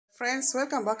Friends,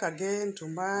 welcome back again to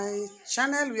my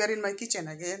channel. We are in my kitchen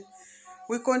again.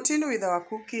 We continue with our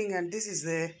cooking, and this is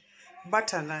the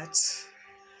butternut.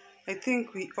 I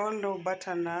think we all know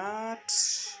butternut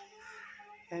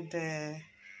and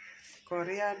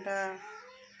coriander,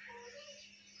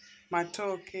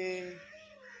 matoke,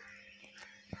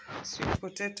 sweet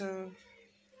potato,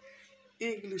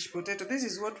 English potato. This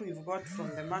is what we've got from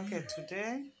the market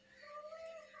today.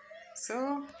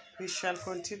 So we shall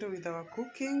continue with our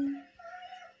cooking,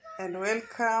 and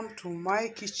welcome to my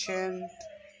kitchen.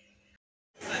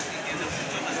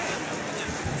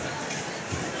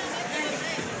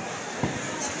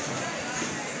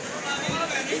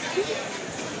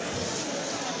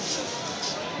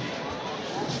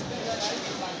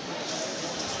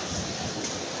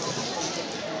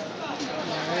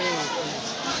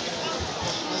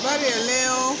 Habari ya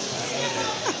leo.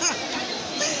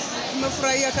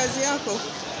 Umefurahia kazi yako?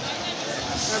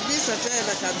 Kabisa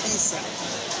tena kabisa.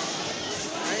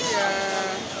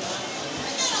 Haya.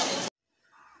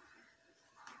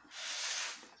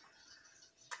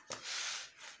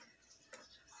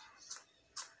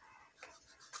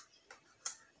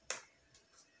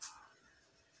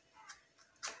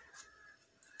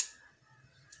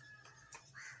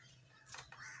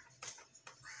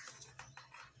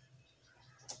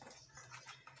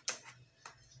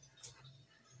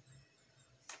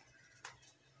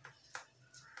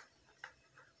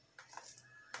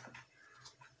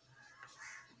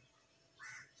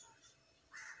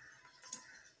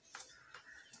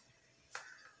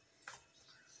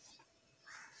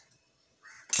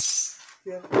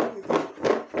 We have done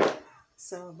with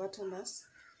some butternuts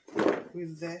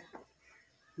with the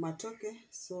matoke,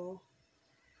 so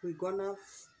we're gonna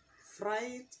fry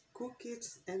it, cook it,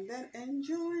 and then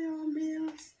enjoy our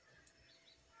meals.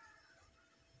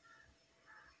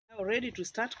 Now ready to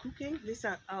start cooking. These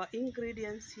are our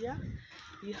ingredients here.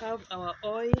 We have our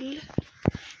oil.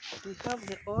 We have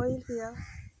the oil here,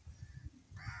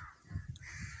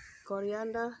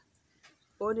 coriander,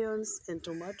 onions, and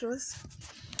tomatoes.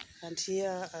 And here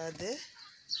are the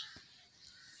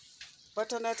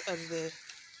butternut and the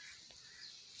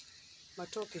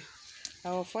matoke.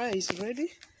 Our fire is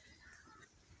ready.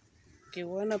 Okay, we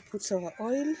wanna put our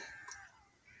oil.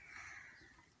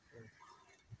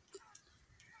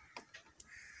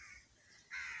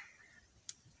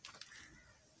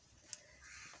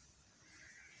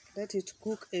 Let it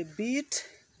cook a bit,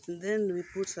 and then we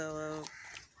put our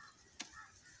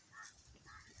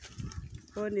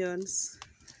onions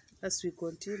as we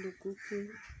continue cooking.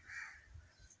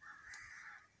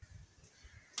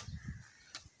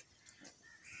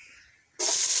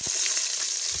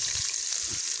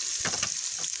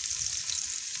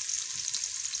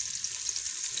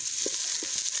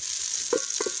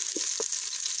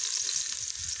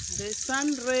 The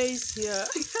sun rays here,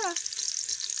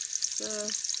 so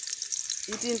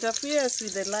it interferes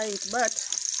with the light, but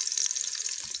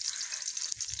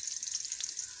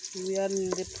we are in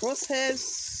the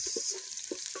process.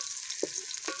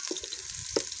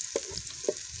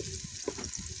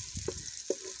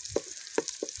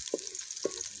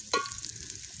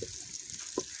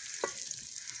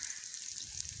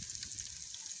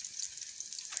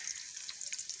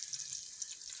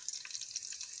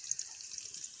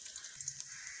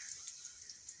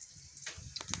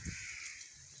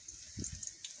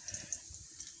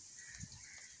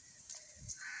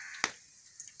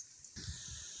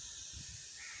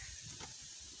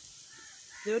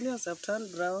 The onions have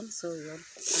turned brown, so we are gonna put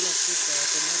our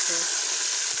tomatoes.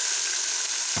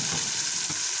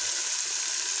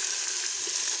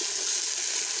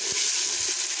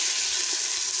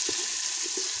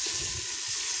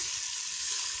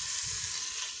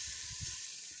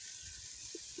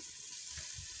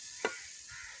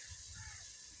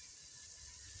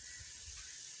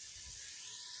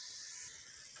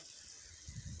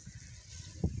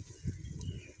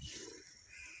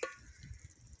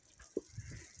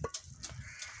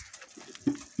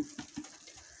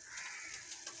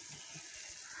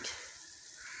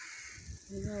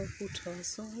 And now put our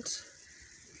salt.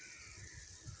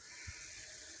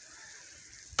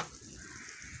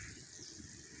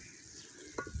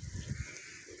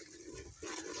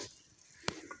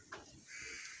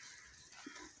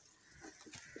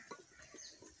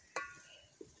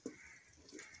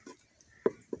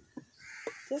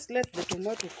 Just let the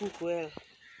tomato cook well.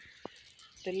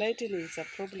 The lighting is a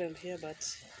problem here,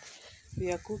 but we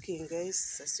are cooking,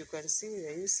 guys. As you can see, we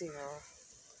are using our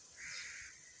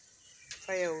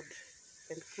firewood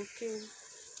and cooking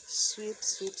sweet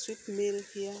meal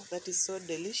here. That is so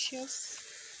delicious.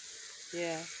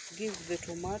 Yeah, give the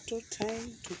tomato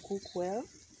time to cook well.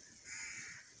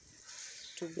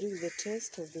 to bring the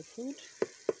taste of the food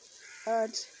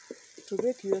and to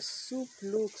make your soup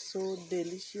look so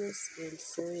delicious and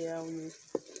so yummy.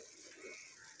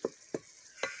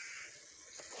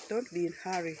 Don't be in a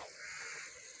hurry.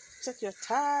 Take your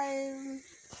time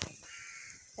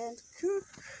and cook.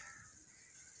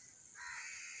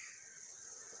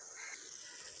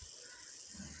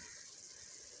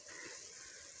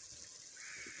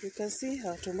 You can see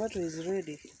our tomato is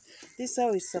ready. This is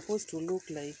how it's supposed to look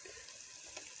like.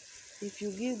 If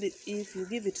you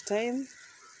give it time,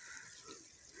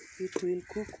 it will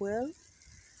cook well.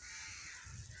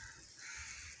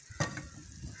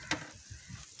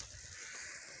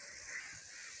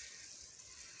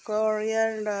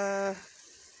 Coriander,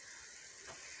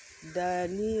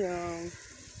 dhania,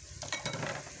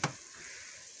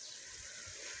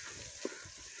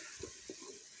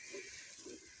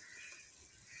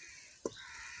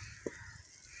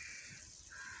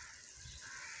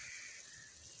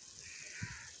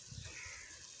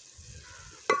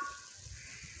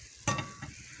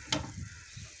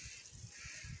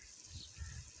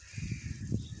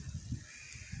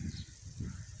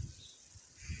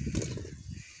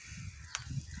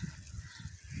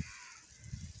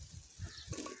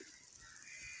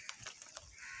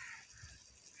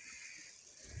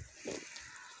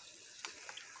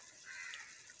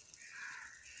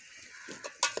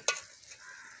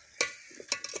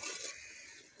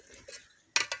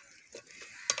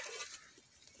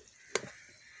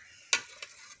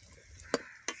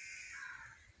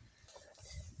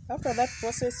 After that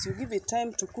process, you give it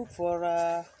time to cook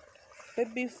for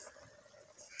maybe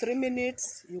 3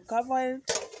 minutes. You cover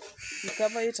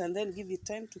it and then give it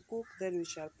time to cook. Then we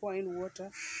shall pour in water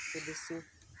for the soup.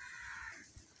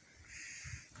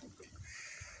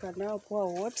 You can now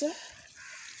pour water.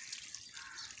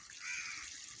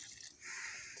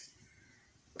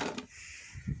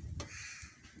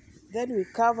 Then we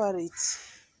cover it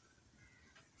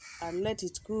and let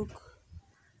it cook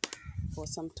for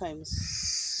some time.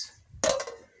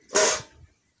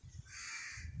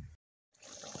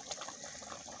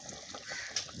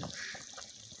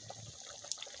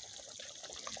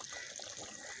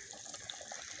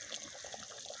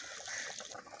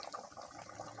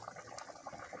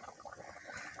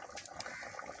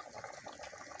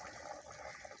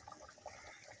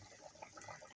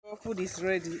 Our food is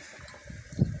ready.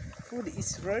 Food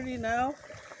is ready now.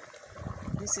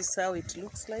 This is how it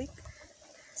looks like.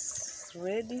 It's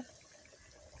ready.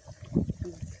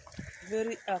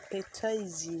 Very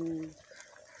appetizing.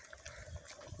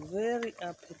 Very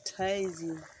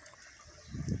appetizing.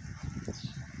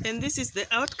 And this is the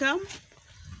outcome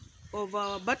of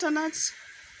our butternut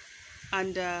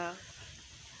and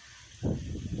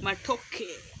matoke.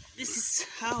 This is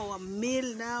our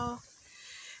meal now.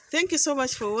 Thank you so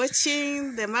much for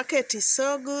watching. The market is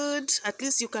so good. At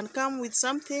least you can come with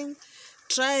something,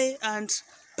 try and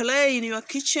play in your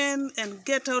kitchen and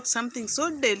get out something so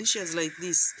delicious like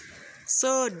this.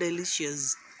 So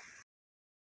delicious.